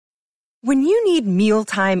When you need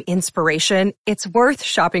mealtime inspiration, it's worth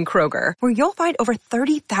shopping Kroger, where you'll find over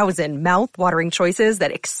 30,000 mouth-watering choices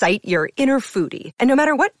that excite your inner foodie. And no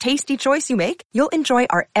matter what tasty choice you make, you'll enjoy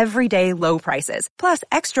our everyday low prices, plus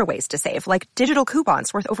extra ways to save, like digital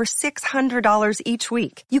coupons worth over $600 each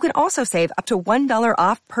week. You can also save up to $1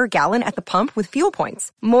 off per gallon at the pump with fuel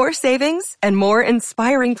points. More savings and more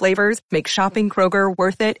inspiring flavors make shopping Kroger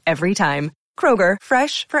worth it every time. Kroger,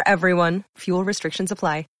 fresh for everyone. Fuel restrictions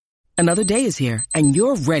apply. Another day is here, and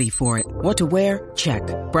you're ready for it. What to wear? Check.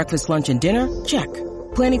 Breakfast, lunch, and dinner? Check.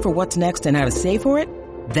 Planning for what's next and how to save for it?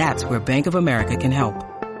 That's where Bank of America can help.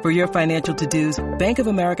 For your financial to-dos, Bank of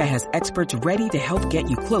America has experts ready to help get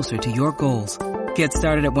you closer to your goals. Get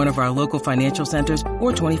started at one of our local financial centers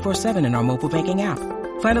or 24/7 in our mobile banking app.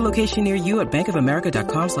 Find a location near you at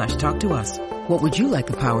bankofamerica.com/talktous. What would you like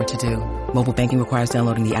the power to do? Mobile banking requires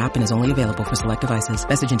downloading the app and is only available for select devices.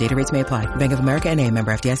 Message and data rates may apply. Bank of America N.A.,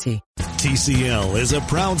 member FDIC. TCL is a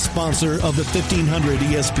proud sponsor of the 1500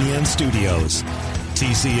 ESPN studios.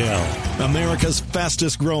 TCL, America's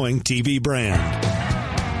fastest growing TV brand.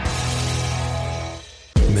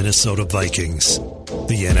 Minnesota Vikings,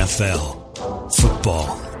 the NFL,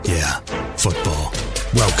 football. Yeah, football.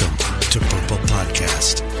 Welcome to Purple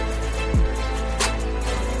Podcast.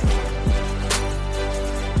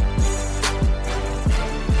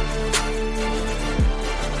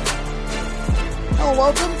 Hello,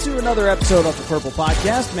 welcome to another episode of the Purple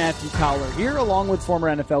Podcast. Matthew Cowler here, along with former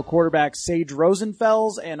NFL quarterback Sage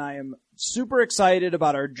Rosenfels, and I am super excited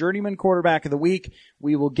about our Journeyman Quarterback of the Week.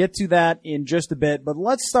 We will get to that in just a bit, but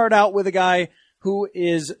let's start out with a guy who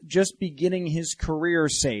is just beginning his career,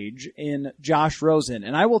 Sage, in Josh Rosen.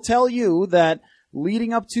 And I will tell you that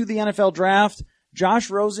leading up to the NFL draft, Josh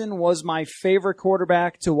Rosen was my favorite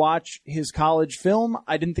quarterback to watch his college film.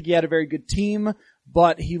 I didn't think he had a very good team,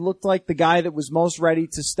 but he looked like the guy that was most ready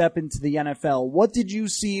to step into the NFL. What did you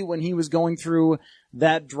see when he was going through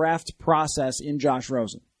that draft process in Josh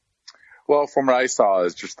Rosen? Well, from what I saw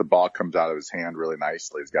is just the ball comes out of his hand really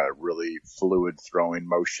nicely. He's got a really fluid throwing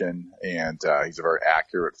motion, and he's a very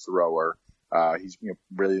accurate thrower. He's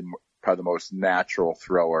really probably the most natural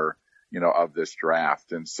thrower, of this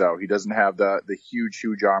draft. And so he doesn't have the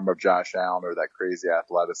huge arm of Josh Allen or that crazy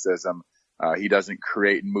athleticism. He doesn't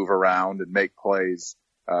create and move around and make plays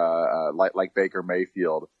like Baker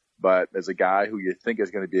Mayfield. But as a guy who you think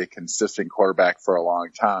is going to be a consistent quarterback for a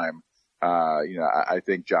long time, I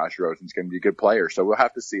think Josh Rosen's going to be a good player. So we'll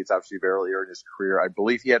have to see. It's obviously very early in his career. I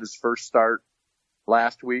believe he had his first start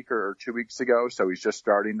last week or 2 weeks ago, so he's just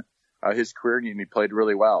starting his career, and he played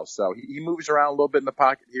really well. So he moves around a little bit in the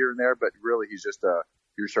pocket here and there, but really he's just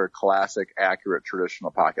your sort of classic, accurate,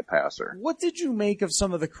 traditional pocket passer. What did you make of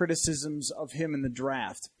some of the criticisms of him in the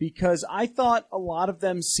draft? Because I thought a lot of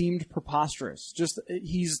them seemed preposterous. Just,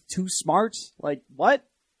 he's too smart? Like, what?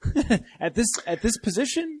 At this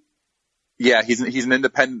position? Yeah, he's an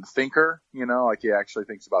independent thinker, like he actually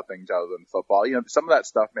thinks about things other than football. Some of that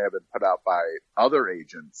stuff may have been put out by other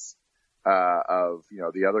agents, of,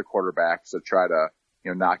 the other quarterbacks that try to,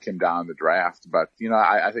 knock him down in the draft. But,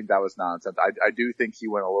 I think that was nonsense. I do think he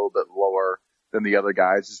went a little bit lower than the other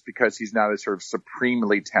guys just because he's not as sort of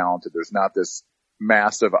supremely talented. There's not this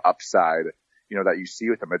massive upside, that you see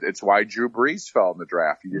with him. It's why Drew Brees fell in the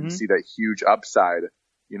draft. You didn't see that huge upside,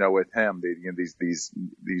 with him.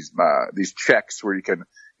 These checks where you can,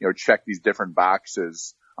 check these different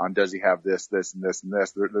boxes on does he have this, this, and this, and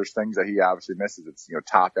this. There's things that he obviously misses. It's,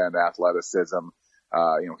 top end athleticism,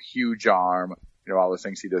 huge arm, all those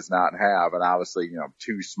things he does not have, and obviously,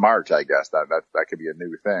 too smart. I guess that could be a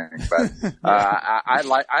new thing. But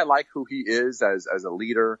I like who he is as a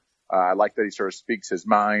leader. I like that he sort of speaks his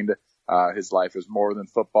mind. His life is more than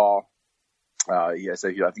football. I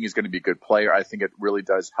think he's going to be a good player. I think it really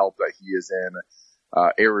does help that he is in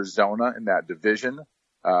Arizona in that division.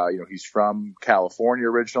 He's from California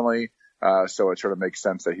originally, so it sort of makes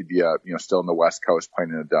sense that he'd be still in the West Coast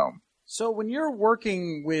playing in a dome. So when you're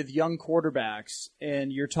working with young quarterbacks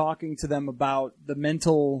and you're talking to them about the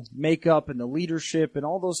mental makeup and the leadership and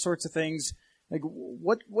all those sorts of things, like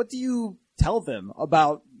what do you tell them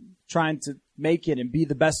about trying to make it and be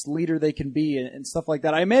the best leader they can be and stuff like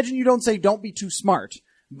that? I imagine you don't say don't be too smart,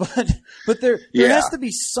 but there has to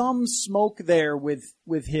be some smoke there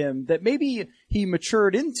with him that maybe he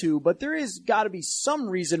matured into, but there is got to be some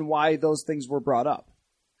reason why those things were brought up.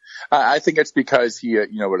 I think it's because he,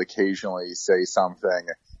 would occasionally say something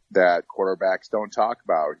that quarterbacks don't talk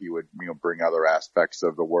about. He would, bring other aspects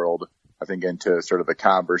of the world, I think, into sort of the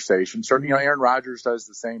conversation. Certainly, Aaron Rodgers does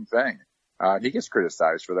the same thing. He gets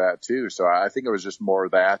criticized for that too. So I think it was just more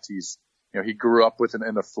of that. He's he grew up with an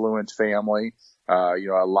affluent family.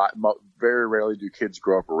 Very rarely do kids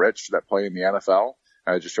grow up rich that play in the NFL.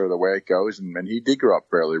 Just sort of the way it goes. And he did grow up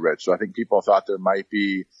fairly rich. So I think people thought there might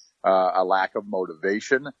be a lack of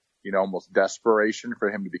motivation, almost desperation for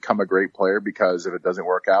him to become a great player, because if it doesn't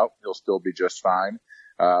work out, he'll still be just fine,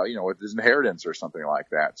 with his inheritance or something like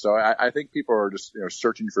that. So I think people are just,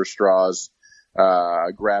 searching for straws,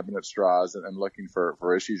 grabbing at straws and looking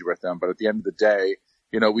for issues with them. But at the end of the day,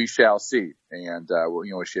 we shall see. And,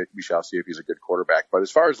 we shall see if he's a good quarterback. But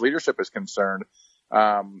as far as leadership is concerned,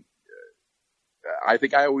 I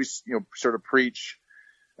think I always, sort of preach,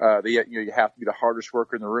 you have to be the hardest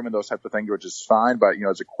worker in the room and those types of things, which is fine. But,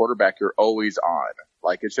 as a quarterback, you're always on.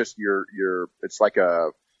 Like, it's just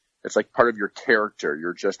it's like part of your character.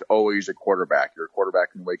 You're just always a quarterback. You're a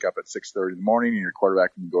quarterback when you wake up at 6:30 in the morning, and you're a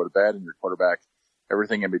quarterback when you go to bed, and you're a quarterback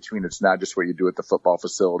everything in between. It's not just what you do at the football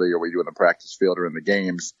facility or what you do in the practice field or in the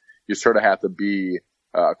games. You sort of have to be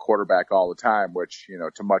a quarterback all the time, which,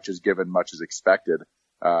 to much is given, much is expected.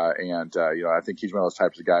 I think he's one of those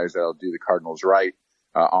types of guys that'll do the Cardinals right,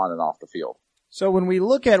 on and off the field. So when we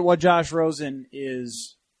look at what Josh Rosen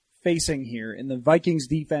is facing here in the Vikings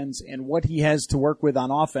defense and what he has to work with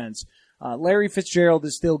on offense, Larry Fitzgerald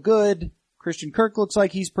is still good. Christian Kirk looks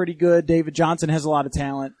like he's pretty good. David Johnson has a lot of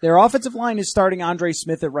talent. Their offensive line is starting Andre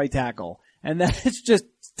Smith at right tackle. And that just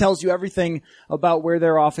tells you everything about where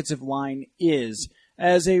their offensive line is.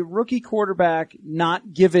 As a rookie quarterback,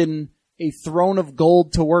 not given a throne of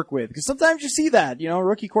gold to work with. Because sometimes you see that, a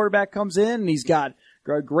rookie quarterback comes in and he's got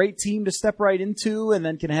a great team to step right into and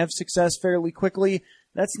then can have success fairly quickly.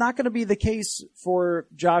 That's not going to be the case for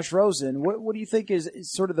Josh Rosen. What do you think is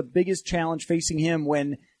sort of the biggest challenge facing him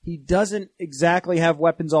when he doesn't exactly have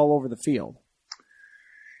weapons all over the field?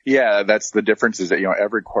 Yeah, that's the difference is that,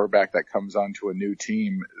 every quarterback that comes onto a new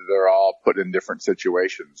team, they're all put in different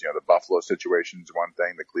situations. The Buffalo situation's one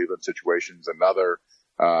thing, the Cleveland situation's another.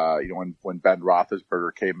 When Ben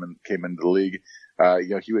Roethlisberger came into the league,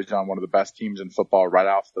 he was on one of the best teams in football right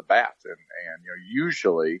off the bat. And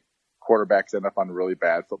usually quarterbacks end up on really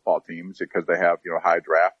bad football teams because they have, high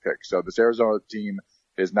draft picks. So this Arizona team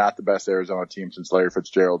is not the best Arizona team since Larry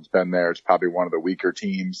Fitzgerald's been there. It's probably one of the weaker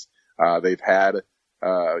teams. They've had,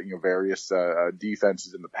 various,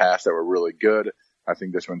 defenses in the past that were really good. I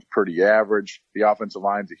think this one's pretty average. The offensive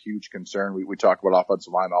line's a huge concern. We talk about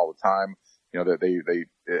offensive line all the time. That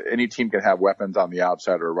any team can have weapons on the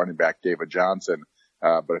outside or running back David Johnson.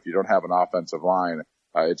 But if you don't have an offensive line,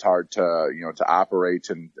 it's hard to operate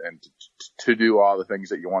and to do all the things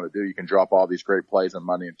that you want to do. You can drop all these great plays on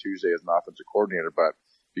Monday and Tuesday as an offensive coordinator, but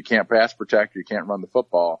if you can't pass protect, you can't run the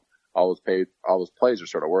football, all those plays are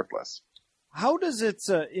sort of worthless. How does it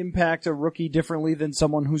impact a rookie differently than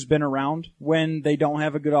someone who's been around when they don't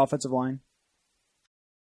have a good offensive line?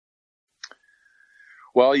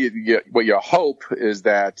 Well, what you hope is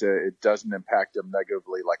that it doesn't impact them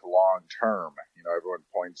negatively, like long term. Everyone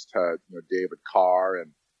points to David Carr,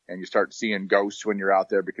 and you start seeing ghosts when you're out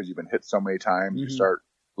there because you've been hit so many times. Mm-hmm. You start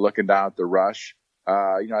looking down at the rush.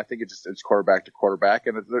 I think it's quarterback to quarterback,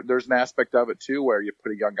 and there's an aspect of it too where you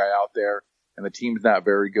put a young guy out there and the team's not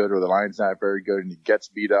very good or the line's not very good, and he gets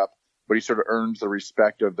beat up, but he sort of earns the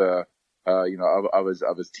respect of the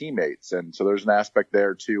of his teammates. And so there's an aspect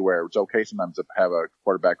there too where it's okay sometimes to have a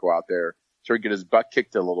quarterback go out there, sort of get his butt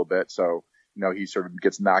kicked a little bit. So, he sort of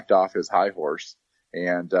gets knocked off his high horse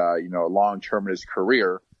and, long term in his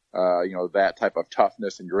career, that type of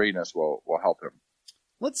toughness and grittiness will help him.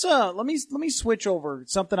 Let me switch over.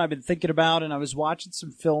 It's something I've been thinking about, and I was watching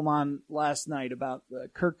some film on last night about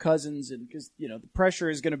Kirk Cousins, and because the pressure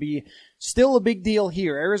is going to be still a big deal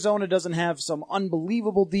here. Arizona doesn't have some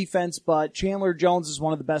unbelievable defense, but Chandler Jones is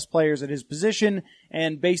one of the best players at his position,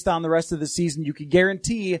 and based on the rest of the season, you can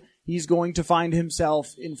guarantee he's going to find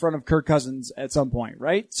himself in front of Kirk Cousins at some point,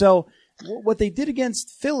 right? So what they did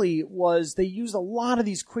against Philly was they used a lot of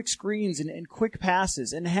these quick screens and quick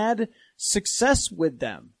passes and had success with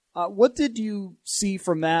them. What did you see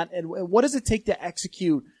from that, and what does it take to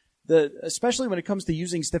execute especially when it comes to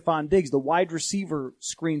using Stephon Diggs, the wide receiver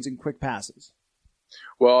screens and quick passes?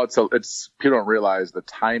 Well, it's people don't realize the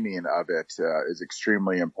timing of it is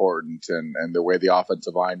extremely important, and the way the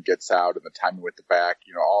offensive line gets out and the timing with the back.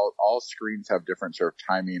 All screens have different sort of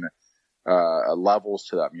timing levels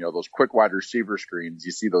to them. Those quick wide receiver screens,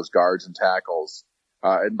 you see those guards and tackles.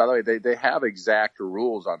 And by the way, they have exact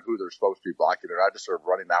rules on who they're supposed to be blocking. They're not just sort of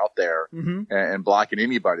running out there and blocking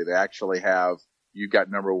anybody. They actually have, you've got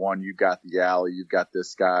number one, you've got the alley, you've got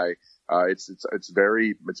this guy.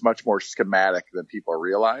 It's much more schematic than people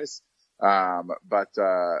realize. But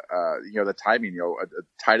the timing,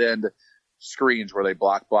 a tight end screens where they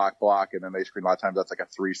block, and then they screen. A lot of times that's like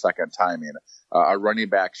a 3-second timing. A running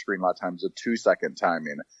back screen, a lot of times a 2-second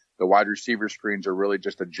timing. The wide receiver screens are really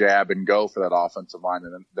just a jab and go for that offensive line,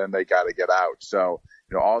 and then they got to get out. So,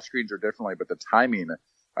 all screens are differently, but the timing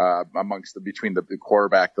between the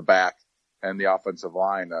quarterback, the back, and the offensive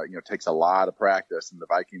line, takes a lot of practice, and the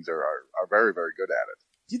Vikings are very, very good at it.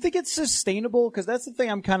 Do you think it's sustainable? Because that's the thing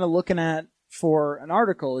I'm kind of looking at for an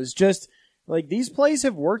article, is just like these plays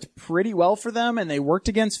have worked pretty well for them, and they worked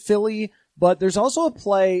against Philly, but there's also a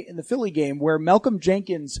play in the Philly game where Malcolm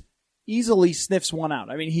Jenkins easily sniffs one out.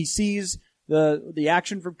 I mean, he sees the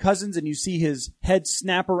action from Cousins, and you see his head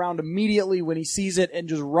snap around immediately when he sees it and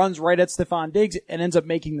just runs right at Stephon Diggs and ends up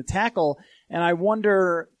making the tackle. And I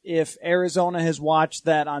wonder if Arizona has watched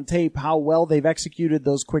that on tape, how well they've executed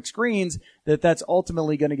those quick screens, that's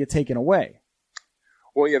ultimately going to get taken away.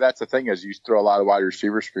 Well, yeah, that's the thing is you throw a lot of wide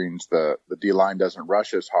receiver screens. The D-line doesn't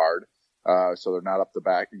rush as hard. So they're not up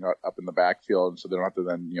in the backfield. And so they don't have to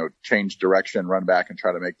then, change direction, run back and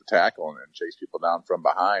try to make the tackle and chase people down from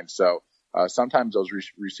behind. So, sometimes those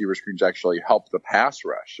receiver screens actually help the pass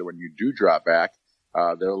rush. So when you do drop back,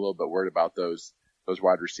 they're a little bit worried about those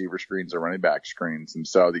wide receiver screens or running back screens. And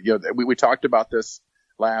so, we talked about this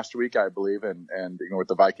last week, I believe, and with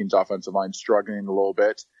the Vikings offensive line struggling a little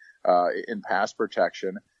bit, in pass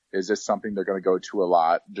protection. Is this something they're going to go to a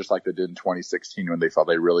lot, just like they did in 2016 when they felt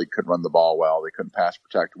they really couldn't run the ball well, they couldn't pass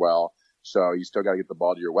protect well. So you still got to get the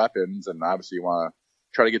ball to your weapons, and obviously you want to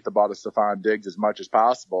try to get the ball to Stephon Diggs as much as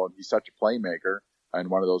possible, and he's such a playmaker, and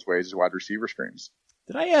one of those ways is wide receiver screens.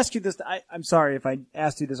 Did I ask you this? I'm sorry if I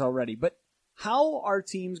asked you this already, but how are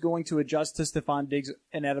teams going to adjust to Stephon Diggs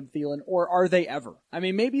and Adam Thielen, or are they ever? I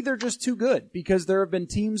mean, maybe they're just too good, because there have been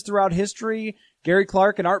teams throughout history, Gary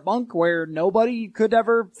Clark and Art Monk, where nobody could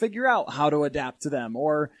ever figure out how to adapt to them,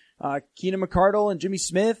 or Keenan McCardle and Jimmy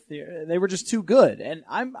Smith, they were just too good. And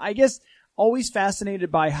I guess, always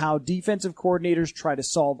fascinated by how defensive coordinators try to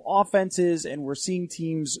solve offenses, and we're seeing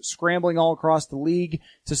teams scrambling all across the league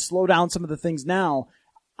to slow down some of the things now.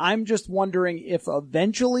 I'm just wondering if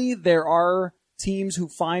eventually there are teams who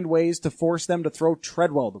find ways to force them to throw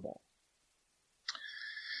Treadwell the ball.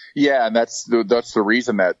 Yeah, and that's the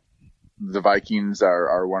reason that the Vikings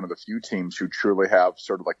are one of the few teams who truly have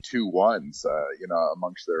sort of like 2-1s,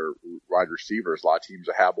 amongst their wide receivers. A lot of teams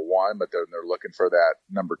have a 1, but they're looking for that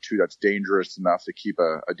number 2 that's dangerous enough to keep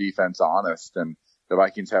a defense honest. And the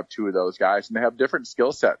Vikings have 2 of those guys, and they have different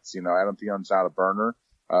skill sets. Adam Thielen's not a burner.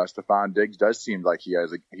 Stephon Diggs does seem like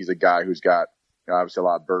he's a guy who's got obviously a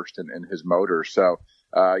lot of burst in his motor. So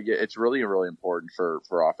it's really, really important for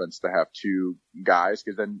offense to have 2 guys,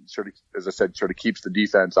 because then sort of, as I said, sort of keeps the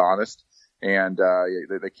defense honest, and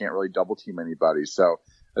they can't really double team anybody. So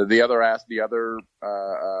defensively,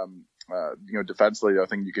 the other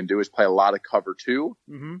thing you can do is play a lot of cover 2,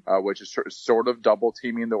 which is sort of double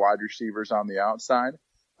teaming the wide receivers on the outside.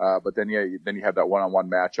 But then you have that one-on-one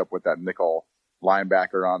matchup with that nickel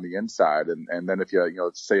linebacker on the inside. And then if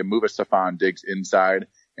you say you move a Stephon Diggs inside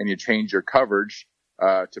and you change your coverage,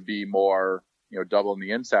 to be more, doubling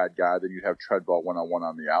the inside guy, then you'd have Treadwell one-on-one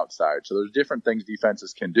on the outside. So there's different things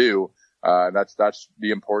defenses can do. And that's the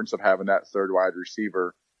importance of having that third wide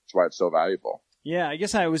receiver. That's why it's so valuable. Yeah, I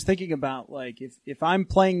guess I was thinking about, like, if I'm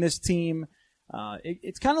playing this team,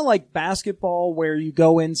 it's kind of like basketball where you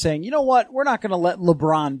go in saying, you know what, we're not going to let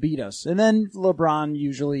LeBron beat us. And then LeBron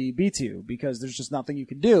usually beats you because there's just nothing you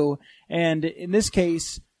can do. And in this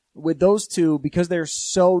case, with those 2, because they're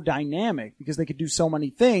so dynamic, because they could do so many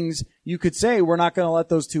things, you could say we're not going to let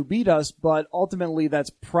those 2 beat us, but ultimately that's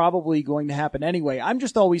probably going to happen anyway. I'm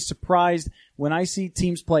just always surprised when I see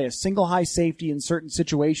teams play a single high safety in certain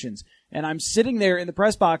situations. And I'm sitting there in the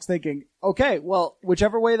press box thinking, okay, well,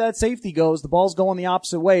 whichever way that safety goes, the ball's going the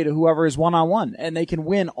opposite way to whoever is one-on-one, and they can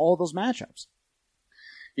win all those matchups.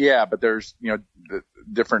 Yeah, but there's, the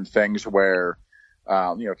different things where,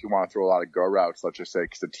 if you want to throw a lot of go routes, let's just say,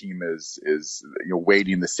 because the team is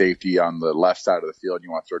waiting the safety on the left side of the field, and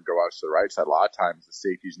you want to throw go outs to the right side. A lot of times the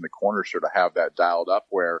safeties in the corner sort of have that dialed up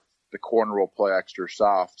where the corner will play extra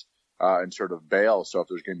soft, and sort of bail. So if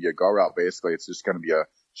there's going to be a go route, basically it's just going to be a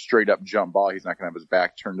straight up jump ball. He's not going to have his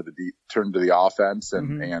back turned to the offense,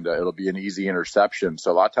 and it'll be an easy interception.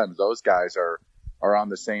 So a lot of times those guys are on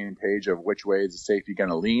the same page of which way is the safety going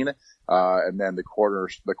to lean, and then the corner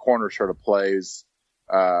sort of plays,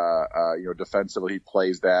 defensively he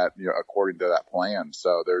plays that according to that plan.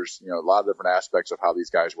 So there's a lot of different aspects of how these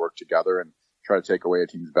guys work together and try to take away a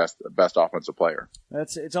team's best offensive player.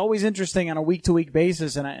 It's always interesting on a week to week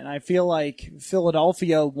basis, and I feel like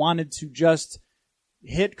Philadelphia wanted to just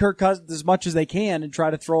hit Kirk Cousins as much as they can and try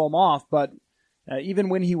to throw him off. But even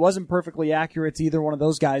when he wasn't perfectly accurate to either one of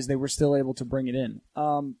those guys, they were still able to bring it in.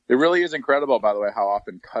 It really is incredible, by the way, how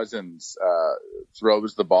often Cousins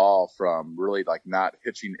throws the ball from really like not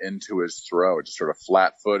hitching into his throw, just sort of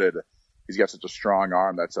flat-footed. He's got such a strong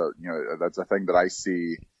arm. That's a thing that I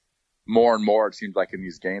see more and more. It seems like in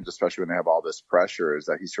these games, especially when they have all this pressure, is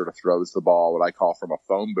that he sort of throws the ball what I call from a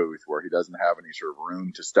phone booth, where he doesn't have any sort of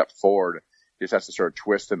room to step forward. He just has to sort of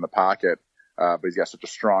twist in the pocket. But he's got such a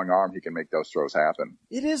strong arm, he can make those throws happen.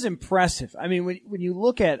 It is impressive. I mean, when you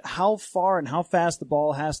look at how far and how fast the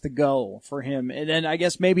ball has to go for him, and then I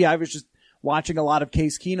guess maybe I was just watching a lot of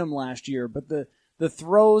Case Keenum last year, but the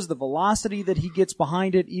throws, the velocity that he gets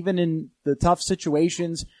behind it, even in the tough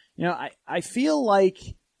situations, I feel like,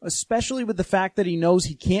 especially with the fact that he knows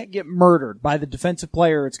he can't get murdered by the defensive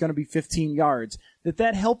player, it's going to be 15 yards,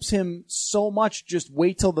 that helps him so much. Just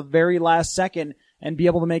wait till the very last second and be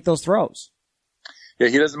able to make those throws. Yeah,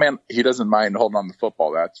 he doesn't mind holding on the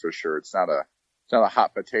football. That's for sure. It's not a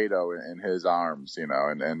hot potato in his arms,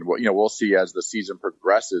 and we'll see as the season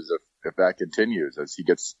progresses if that continues, as he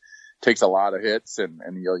takes a lot of hits, and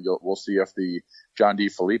we'll see if the John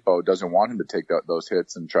DeFilippo doesn't want him to take those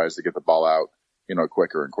hits and tries to get the ball out,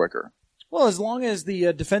 quicker and quicker. Well, as long as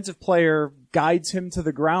the defensive player guides him to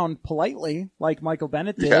the ground politely, like Michael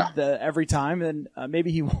Bennett did every time, then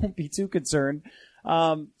maybe he won't be too concerned.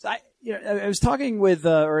 I was talking with,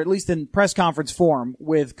 or at least in press conference form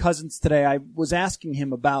with Cousins today. I was asking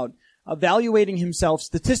him about evaluating himself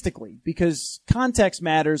statistically, because context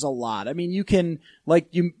matters a lot. I mean, you can, like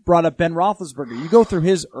you brought up Ben Roethlisberger, you go through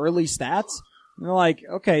his early stats, and they're like,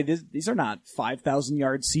 okay, these are not 5,000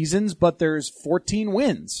 yard seasons, but there's 14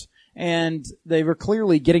 wins. And they were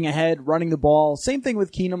clearly getting ahead, running the ball. Same thing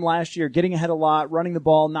with Keenum last year, getting ahead a lot, running the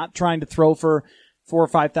ball, not trying to throw for 4,000 or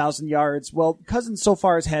 5,000 yards. Well, Cousins so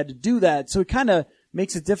far has had to do that, so it kind of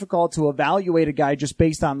makes it difficult to evaluate a guy just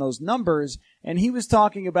based on those numbers. And he was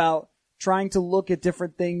talking about trying to look at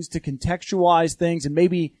different things to contextualize things and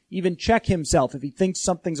maybe even check himself if he thinks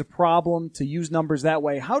something's a problem, to use numbers that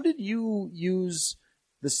way. How did you use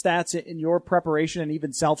the stats in your preparation and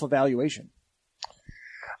even self-evaluation?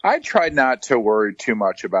 I tried not to worry too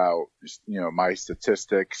much about, my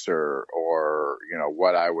statistics or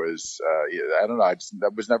what I was, I don't know. I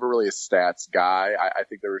was never really a stats guy. I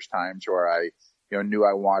think there was times where I, knew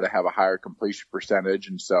I wanted to have a higher completion percentage.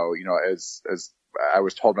 And so, as I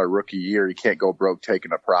was told my rookie year, you can't go broke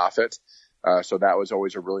taking a profit. So that was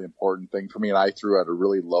always a really important thing for me. And I threw at a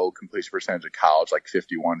really low completion percentage at college, like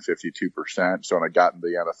 51, 52%. So when I got into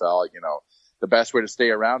the NFL, the best way to stay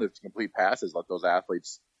around is to complete passes, let those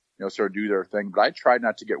athletes, sort of do their thing. But I tried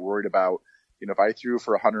not to get worried about, if I threw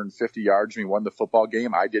for 150 yards and we won the football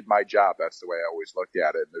game, I did my job. That's the way I always looked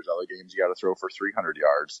at it. And there's other games you got to throw for 300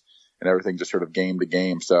 yards and everything just sort of game to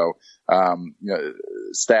game. So,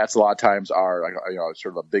 stats a lot of times are,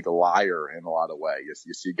 sort of a big liar in a lot of ways.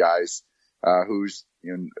 You see guys, whose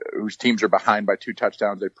teams are behind by 2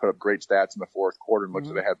 touchdowns. They put up great stats in the fourth quarter and looks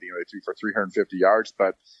like they had, they threw for 350 yards,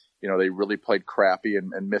 but, they really played crappy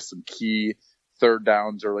and missed some key third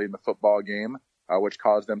downs early in the football game, which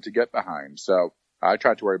caused them to get behind. So I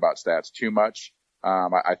tried to worry about stats too much.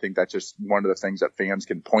 I think that's just one of the things that fans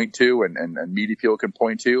can point to and media people can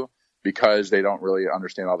point to, because they don't really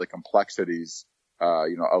understand all the complexities,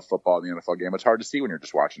 of football in the NFL game. It's hard to see when you're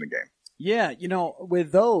just watching the game. Yeah,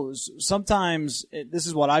 with those, sometimes this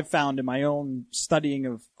is what I've found in my own studying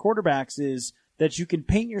of quarterbacks, is that you can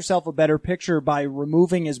paint yourself a better picture by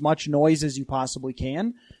removing as much noise as you possibly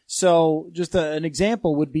can. So just an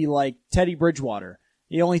example would be like Teddy Bridgewater.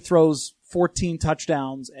 He only throws 14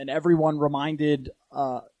 touchdowns, and everyone reminded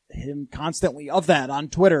him constantly of that on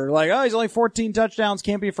Twitter. Like, oh, he's only 14 touchdowns,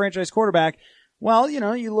 can't be a franchise quarterback. Well,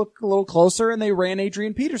 you look a little closer, and they ran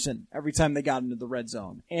Adrian Peterson every time they got into the red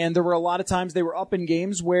zone. And there were a lot of times they were up in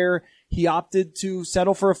games where he opted to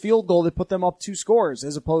settle for a field goal that put them up 2 scores,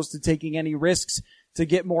 as opposed to taking any risks to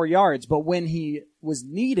get more yards. But when he was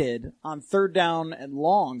needed on third down and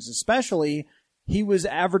longs, especially, he was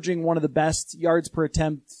averaging one of the best yards per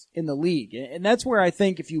attempt in the league. And that's where I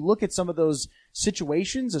think if you look at some of those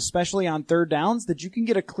situations, especially on third downs, that you can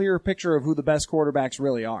get a clearer picture of who the best quarterbacks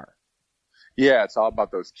really are. Yeah, it's all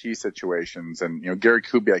about those key situations. And, Gary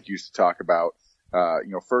Kubiak used to talk about,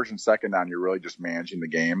 first and second down, you're really just managing the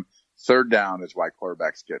game. Third down is why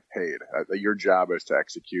quarterbacks get paid. Your job is to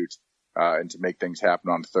execute and to make things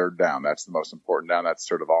happen on third down. That's the most important down. That's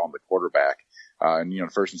sort of all on the quarterback. And,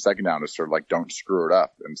 first and second down is sort of like, don't screw it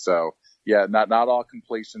up. And so, yeah, not all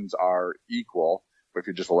completions are equal. But if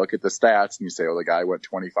you just look at the stats and you say, oh, the guy went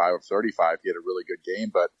 25 of 35, he had a really good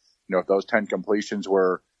game. But, if those 10 completions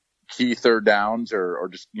were key third downs or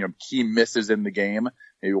just, key misses in the game,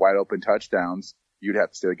 maybe wide open touchdowns, you'd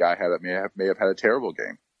have to say the guy may have had a terrible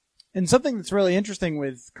game. And something that's really interesting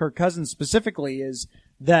with Kirk Cousins specifically is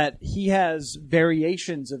that he has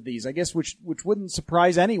variations of these, I guess, which wouldn't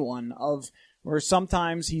surprise anyone, of where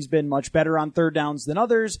sometimes he's been much better on third downs than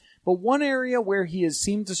others. But one area where he has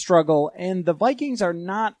seemed to struggle, and the Vikings are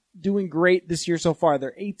not doing great this year so far,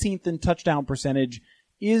 they're 18th in touchdown percentage,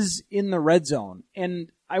 is in the red zone.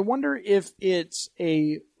 And I wonder if it's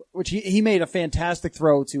which he made a fantastic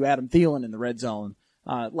throw to Adam Thielen in the red zone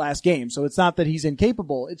last game. So it's not that he's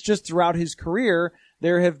incapable. It's just throughout his career,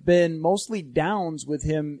 there have been mostly downs with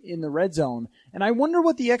him in the red zone. And I wonder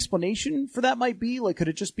what the explanation for that might be. Like, could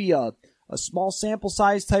it just be a small sample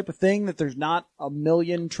size type of thing, that there's not a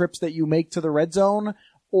million trips that you make to the red zone,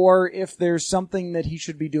 or if there's something that he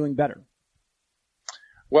should be doing better?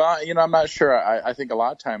 Well, I'm not sure. I think a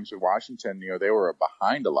lot of times with Washington, they were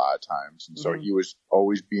behind a lot of times. And so he was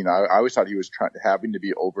always I always thought he was having to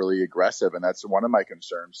be overly aggressive. And that's one of my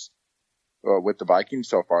concerns with the Vikings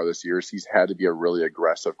so far this year, is he's had to be a really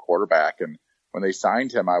aggressive quarterback. And when they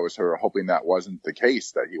signed him, I was hoping that wasn't the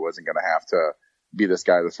case, that he wasn't going to have to be this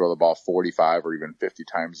guy to throw the ball 45 or even 50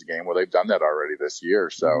 times a game. Well, they've done that already this year.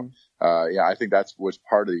 So, I think that was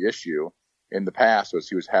part of the issue in the past, was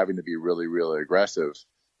he was having to be really, really aggressive.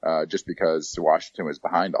 Just because Washington was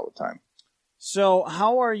behind all the time. So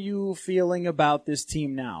how are you feeling about this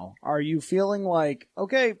team now? Are you feeling like,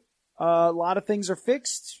 okay, a lot of things are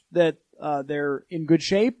fixed, that they're in good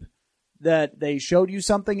shape, that they showed you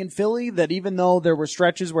something in Philly, that even though there were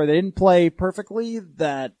stretches where they didn't play perfectly,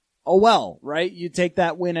 that, oh well, right? You take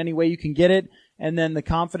that win any way you can get it, and then the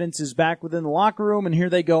confidence is back within the locker room, and here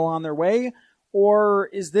they go on their way? Or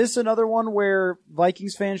is this another one where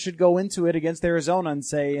Vikings fans should go into it against Arizona and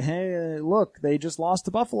say, hey, look, they just lost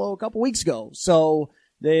to Buffalo a couple weeks ago, so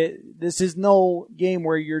this is no game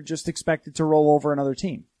where you're just expected to roll over another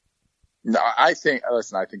team? No, I think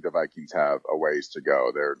the Vikings have a ways to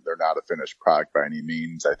go. They're not a finished product by any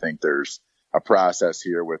means. I think there's a process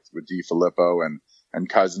here with DeFilippo and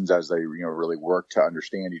Cousins, as they really work to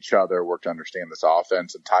understand each other, work to understand this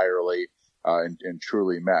offense entirely. And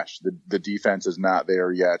truly mesh. The defense is not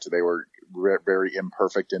there yet. They were very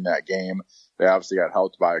imperfect in that game. They obviously got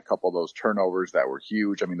helped by a couple of those turnovers that were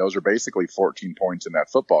huge. I mean, those are basically 14 points in that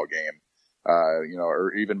football game,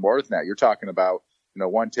 or even more than that. You're talking about,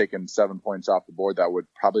 one taking 7 points off the board that would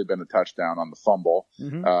probably have been a touchdown on the fumble.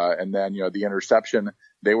 And then, the interception,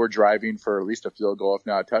 they were driving for at least a field goal, if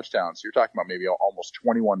not a touchdown. So you're talking about maybe almost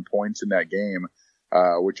 21 points in that game.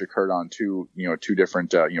 Which occurred on two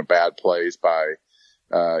different, bad plays by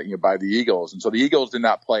the Eagles. And so the Eagles did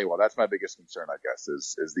not play well. That's my biggest concern, I guess,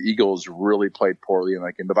 is the Eagles really played poorly.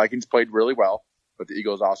 And the Vikings played really well, but the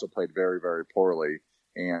Eagles also played very, very poorly.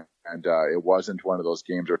 And it wasn't one of those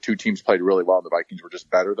games where two teams played really well. The Vikings were just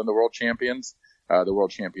better than the world champions. The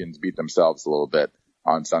world champions beat themselves a little bit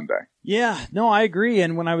on Sunday. Yeah, no, I agree.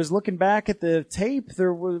 And when I was looking back at the tape,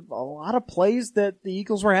 there were a lot of plays that the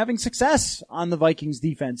Eagles were having success on the Vikings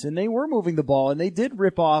defense, and they were moving the ball, and they did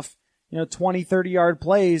rip off, 20, 30-yard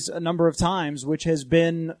plays a number of times, which has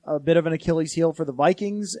been a bit of an Achilles heel for the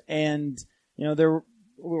Vikings. And, there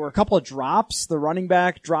were a couple of drops. The running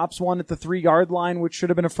back drops one at the 3-yard line, which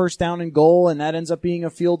should have been a first down and goal, and that ends up being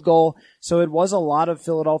a field goal. So it was a lot of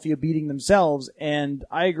Philadelphia beating themselves, and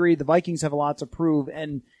I agree, the Vikings have a lot to prove.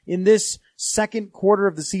 And in this second quarter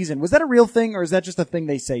of the season, was that a real thing, or is that just a thing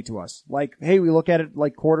they say to us? Like, hey, we look at it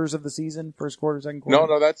like quarters of the season, first quarter, second quarter?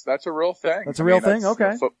 No, that's a real thing. That's a real thing?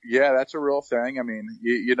 Okay. Yeah, that's a real thing. I mean,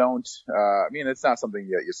 you don't, it's not something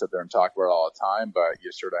that you sit there and talk about all the time, but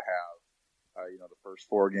you sort of have, the first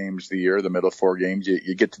 4 games of the year, the middle 4 games,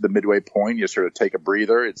 you get to the midway point, you sort of take a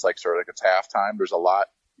breather. It's like it's halftime. There's a lot,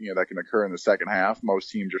 that can occur in the second half.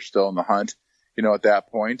 Most teams are still in the hunt, at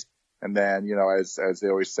that point. And then, as they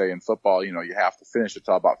always say in football, you have to finish. It's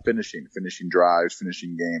all about finishing drives,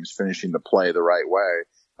 finishing games, finishing the play the right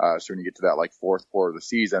way. So when you get to that fourth quarter of the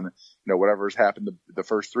season, whatever's happened the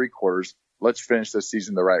first 3 quarters, let's finish this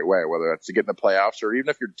season the right way, whether that's to get in the playoffs or even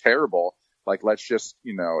if you're terrible, let's just,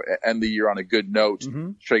 end the year on a good note,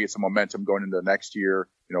 try to get some momentum going into the next year.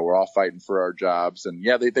 We're all fighting for our jobs. And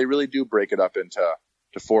yeah, they really do break it up into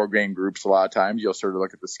 4-game groups. A lot of times you'll sort of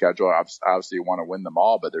look at the schedule. Obviously you want to win them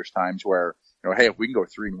all, but there's times where, hey, if we can go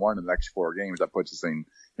 3-1 in the next 4 games, that puts us in,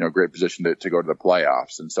 great position to go to the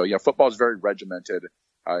playoffs. And so, football is very regimented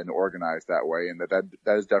and organized that way. And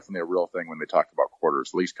that is definitely a real thing when they talk about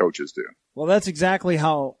quarters. At least coaches do. Well, that's exactly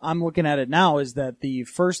how I'm looking at it now, is that the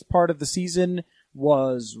first part of the season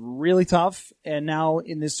was really tough. And now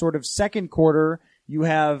in this sort of second quarter, you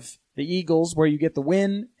have the Eagles, where you get the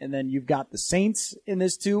win, and then you've got the Saints in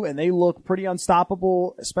this too, and they look pretty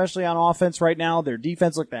unstoppable, especially on offense right now. Their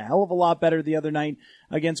defense looked a hell of a lot better the other night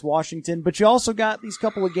against Washington, but you also got these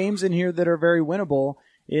couple of games in here that are very winnable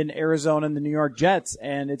in Arizona and the New York Jets,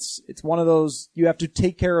 and it's one of those you have to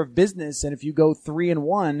take care of business, and if you go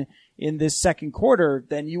 3-1 in this second quarter,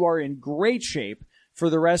 then you are in great shape for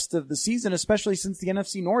the rest of the season, especially since the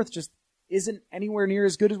NFC North just isn't anywhere near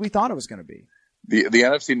as good as we thought it was going to be. The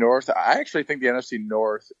NFC North, I actually think the NFC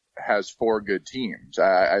North has 4 good teams.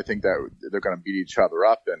 I think that they're going to beat each other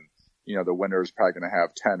up, and the winner is probably going to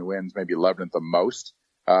have 10 wins, maybe 11 at the most.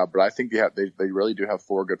 But I think they really do have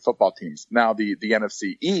 4 good football teams. Now the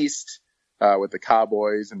NFC East with the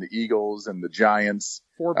Cowboys and the Eagles and the Giants,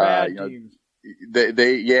 4 bad teams. I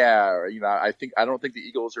don't think the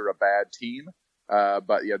Eagles are a bad team,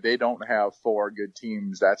 but they don't have 4 good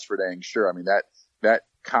teams. That's for dang sure. I mean that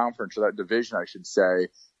conference, or that division, I should say,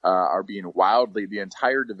 are being the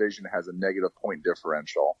entire division has a negative point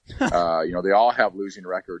differential. They all have losing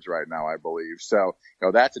records right now, I believe. So,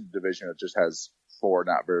 that's a division that just has 4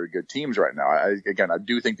 not very good teams right now. I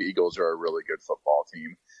do think the Eagles are a really good football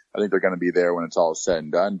team. I think they're going to be there when it's all said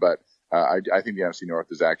and done, but I think the NFC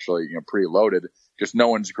North is actually, pretty loaded. Just no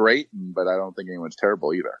one's great, but I don't think anyone's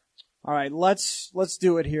terrible either. All right, let's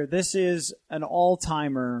do it here. This is an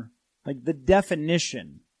all-timer, like the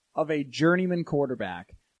definition of a journeyman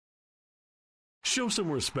quarterback. Show some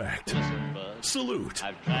respect. Salute.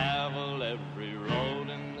 I've traveled every road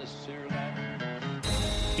in this here land.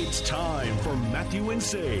 It's time for Matthew and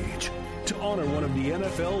Sage to honor one of the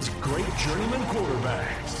NFL's great journeyman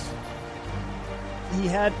quarterbacks. He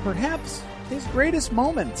had perhaps his greatest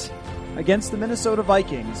moment against the Minnesota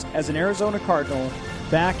Vikings as an Arizona Cardinal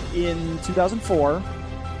back in 2004.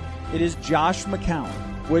 It is Josh McCown,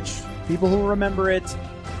 which people who remember it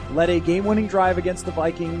led a game-winning drive against the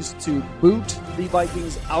Vikings to boot the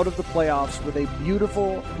Vikings out of the playoffs with a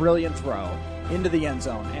beautiful, brilliant throw into the end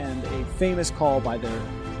zone and a famous call by their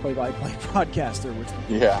play-by-play broadcaster, which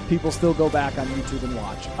people still go back on YouTube and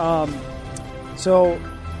watch. So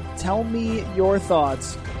tell me your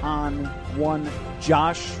thoughts on one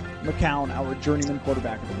Josh McCown, our journeyman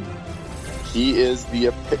quarterback of the week. He is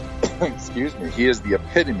the he is the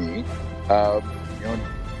epitome of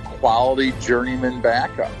quality journeyman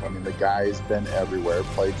backup. I mean, the guy's been everywhere,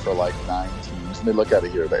 played for like 9 teams. Let me look at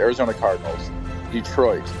it here. The Arizona Cardinals,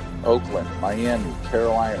 Detroit, Oakland, Miami,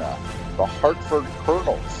 Carolina, the Hartford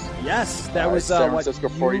Colonels. Yes, that was San Francisco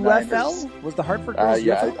 49ers. UFL? Was the Hartford Colonels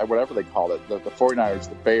UFL? Whatever they call it. The 49ers,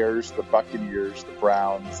 the Bears, the Buccaneers, the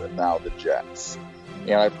Browns, and now the Jets.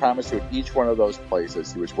 And I promise you, at each one of those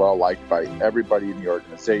places, he was well liked by everybody in the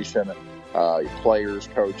organization, players,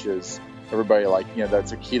 coaches, everybody.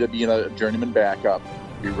 That's a key to being a journeyman backup.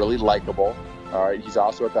 Be really likable. All right. He's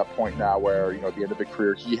also at that point now where, at the end of the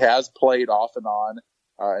career, he has played off and on,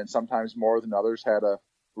 and sometimes more than others. Had a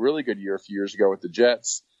really good year a few years ago with the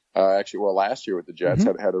Jets. Last year with the Jets,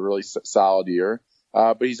 had a really solid year.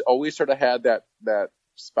 But he's always sort of had that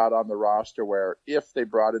spot on the roster where if they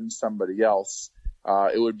brought in somebody else,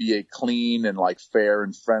 it would be a clean and fair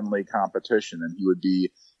and friendly competition. And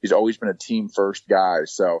he's always been a team first guy.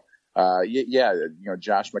 So,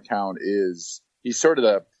 Josh McCown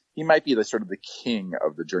he might be the king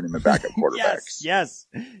of the journeyman backup quarterbacks. Yes.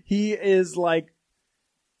 He is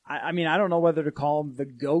I don't know whether to call him the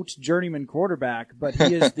GOAT journeyman quarterback, but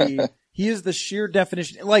he is the sheer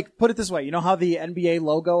definition. Put it this way, you know how the NBA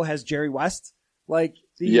logo has Jerry West?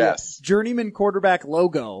 Journeyman quarterback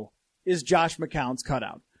logo is Josh McCown's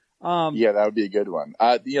cutout. That would be a good one.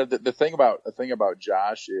 The thing about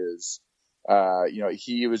Josh is,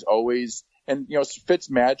 he was always, and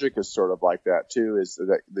Fitzmagic is sort of like that too. Is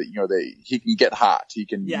that he can get hot. He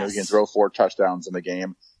can he can throw 4 touchdowns in the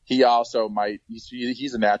game. He also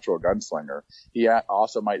he's a natural gunslinger. He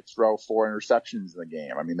also might throw 4 interceptions in the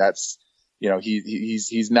game. I mean, that's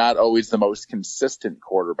he's not always the most consistent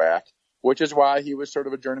quarterback, which is why he was sort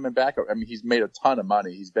of a journeyman backup. I mean, he's made a ton of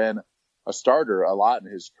money. He's been a starter a lot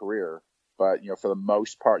in his career, but for the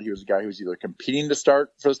most part, he was a guy who was either competing to start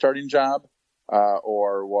for the starting job,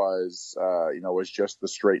 or was just the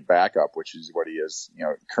straight backup, which is what he is,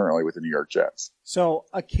 currently with the New York Jets. So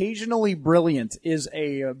occasionally brilliant is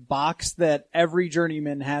a box that every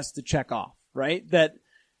journeyman has to check off, right? That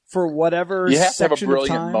for whatever you have to have a section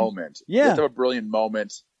brilliant of time, moment. Yeah. You have to have a brilliant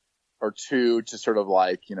moment or two to sort of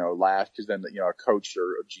laugh, because then, a coach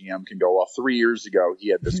or a GM can go, well, 3 years ago, he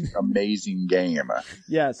had this amazing game.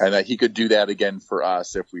 Yes. And that he could do that again for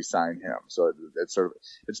us if we sign him. So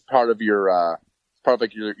it's part of your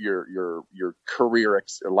career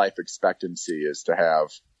life expectancy is to have,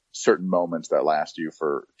 certain moments that last you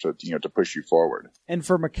to push you forward. And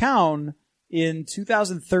for McCown, in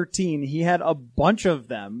 2013, he had a bunch of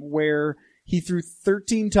them where he threw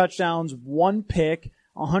 13 touchdowns, 1 pick,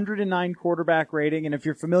 109 quarterback rating. And if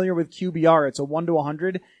you're familiar with QBR, it's a 1 to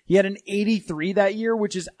 100. He had an 83 that year,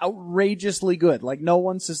 which is outrageously good. Like no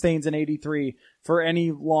one sustains an 83 for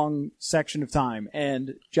any long section of time.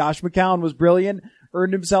 And Josh McCown was brilliant,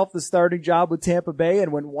 earned himself the starting job with Tampa Bay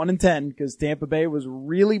and went 1-10 because Tampa Bay was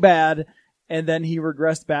really bad. And then he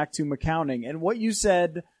regressed back to McCowning. And what you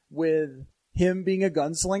said with him being a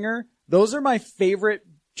gunslinger, those are my favorite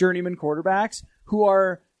journeyman quarterbacks who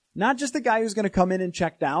are not just a guy who's going to come in and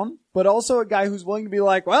check down, but also a guy who's willing to be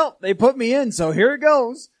like, well, they put me in, so here it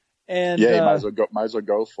goes. And yeah, you might as well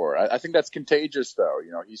go for it. I think that's contagious, though.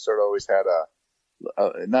 He sort of always had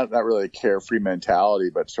a not really a carefree mentality,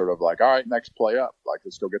 but sort of like, all right, next play up, like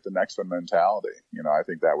let's go get the next one mentality. I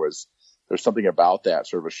think there's something about that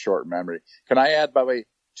sort of a short memory. Can I add, by the way,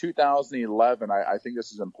 2011? I think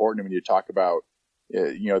this is important when you talk about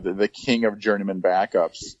the king of journeyman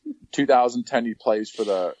backups. 2010 he plays for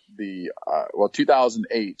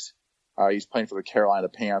 2008 he's playing for the Carolina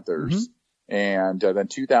Panthers, and then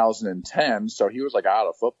 2010, so he was like out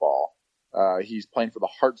of football. He's playing for the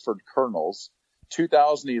Hartford Colonels.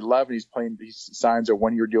 2011 he signs a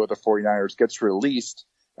 1-year deal with the 49ers, gets released,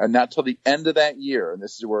 and not till the end of that year, and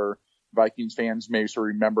this is where Vikings fans may sort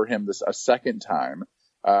of remember him a second time.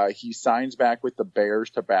 He signs back with the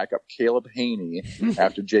Bears to back up Caleb Haney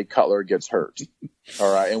after Jay Cutler gets hurt.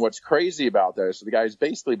 All right. And what's crazy about that is the guy's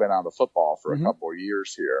basically been out of football for a couple of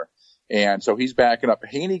years here. And so he's backing up.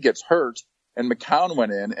 Haney gets hurt, and McCown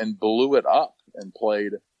went in and blew it up and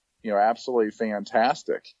played, absolutely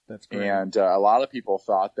fantastic. That's great. And a lot of people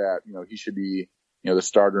thought that, he should be, the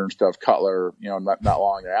starter and stuff. Cutler, not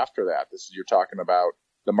long after that. You're talking about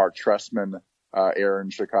the Mark Trestman era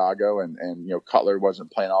in Chicago, and Cutler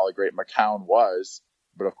wasn't playing all that great. McCown was,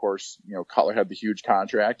 but of course, Cutler had the huge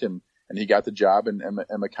contract, and he got the job, and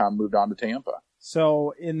McCown moved on to Tampa.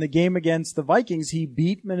 So in the game against the Vikings, he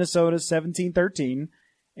beat Minnesota 17-13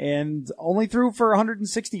 and only threw for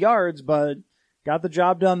 160 yards, but got the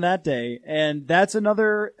job done that day. And that's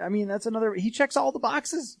another, he checks all the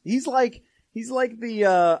boxes. He's like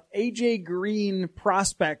the AJ Green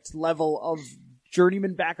prospect level of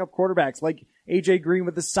journeyman backup quarterbacks, like AJ Green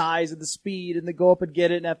with the size and the speed and the go up and get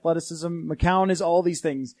it and athleticism. McCown is all these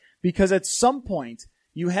things because at some point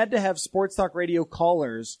you had to have sports talk radio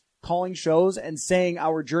callers calling shows and saying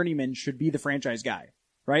our journeyman should be the franchise guy,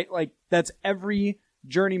 right? Like that's every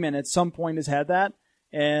journeyman at some point has had that.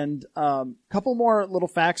 And couple more little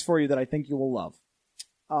facts for you that I think you will love.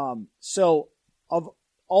 So of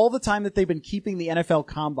all the time that they've been keeping the NFL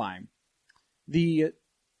Combine, the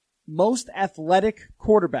most athletic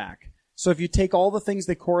quarterback. So if you take all the things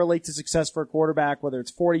that correlate to success for a quarterback, whether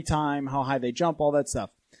it's 40 time, how high they jump, all that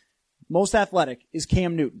stuff, most athletic is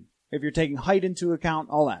Cam Newton. If you're taking height into account,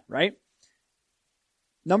 all that, right?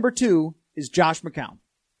 Number 2 is Josh McCown.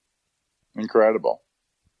 Incredible.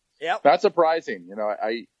 Yep. That's surprising.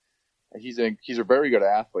 He's a very good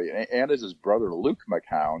athlete, and is his brother Luke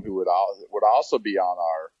McCown, who would also be on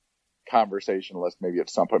our conversation list maybe at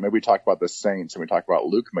some point. Maybe we talk about the Saints and we talk about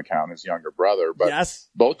Luke McCown, his younger brother. But yes,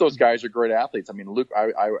 both those guys are great athletes. I mean, Luke,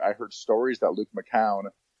 I heard stories that Luke McCown,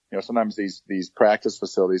 sometimes these practice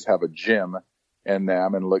facilities have a gym in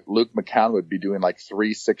them, and Luke McCown would be doing like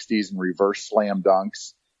 360s and reverse slam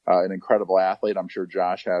dunks. An incredible athlete. I'm sure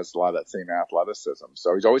Josh has a lot of that same athleticism.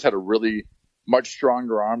 So he's always had a really much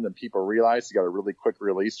stronger arm than people realize. He's got a really quick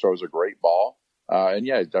release, throws a great ball. And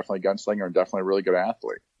yeah, he's definitely a gunslinger and definitely a really good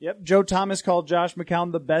athlete. Yep. Joe Thomas called Josh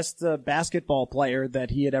McCown the best basketball player that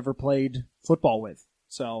he had ever played football with.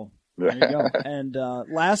 So there you go. And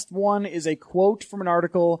last one is a quote from an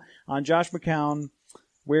article on Josh McCown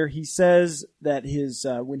where he says that his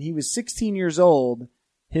when he was 16 years old,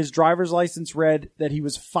 his driver's license read that he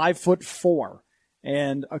was 5'4",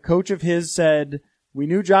 and a coach of his said, "We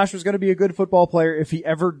knew Josh was going to be a good football player if he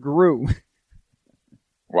ever grew."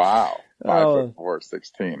 Wow. 5'4",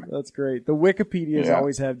 16. That's great. The Wikipedias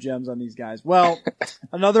always have gems on these guys. Well,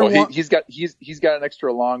 another one. He's got an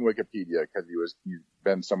extra long Wikipedia because he's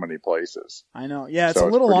been so many places. I know. Yeah, it's a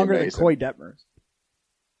little longer than Coy Detmer's.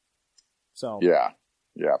 So.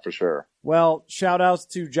 Yeah, for sure. Well, shout outs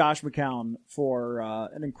to Josh McCown for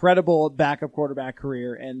an incredible backup quarterback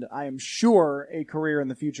career, and I am sure a career in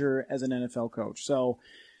the future as an NFL coach. So,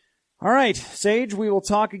 all right, Sage, we will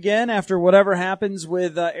talk again after whatever happens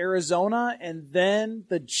with Arizona, and then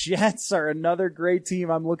the Jets are another great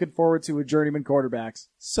team I'm looking forward to with journeyman quarterbacks.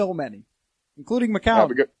 So many, including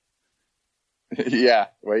McCown. Yeah.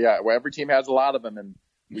 Well, every team has a lot of them, and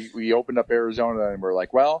we opened up Arizona and we're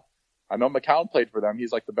like, well, I know McCown played for them.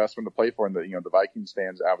 He's like the best one to play for. And the Vikings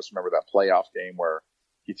fans obviously remember that playoff game where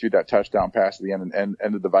he threw that touchdown pass at the end and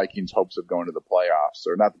ended the Vikings' hopes of going to the playoffs,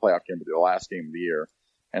 or not the playoff game, but the last game of the year,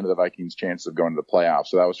 ended the Vikings' chances of going to the playoffs.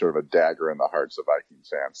 So that was sort of a dagger in the hearts of Vikings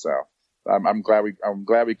fans. So I'm glad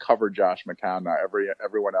we covered Josh McCown. Now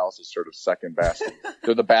everyone else is sort of second best.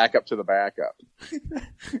 They're the backup to the backup.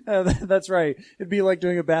 That's right. It'd be like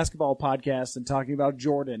doing a basketball podcast and talking about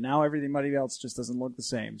Jordan. Now everybody else just doesn't look the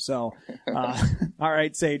same. So, all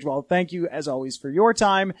right, Sage. Well, thank you as always for your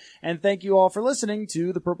time, and thank you all for listening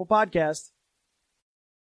to the Purple Podcast.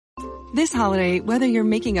 This holiday, whether you're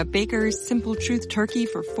making a Baker's Simple Truth turkey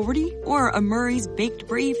for 40 or a Murray's Baked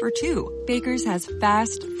Brie for 2, Baker's has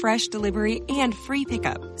fast, fresh delivery and free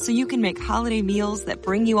pickup, so you can make holiday meals that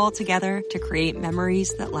bring you all together to create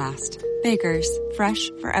memories that last. Baker's,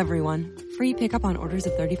 fresh for everyone. Free pickup on orders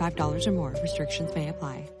of $35 or more. Restrictions may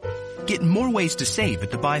apply. Get more ways to save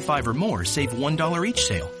at the Buy 5 or More Save $1 each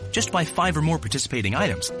sale. Just buy 5 or more participating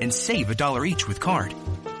items and save $1 each with card.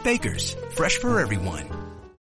 Baker's, fresh for everyone.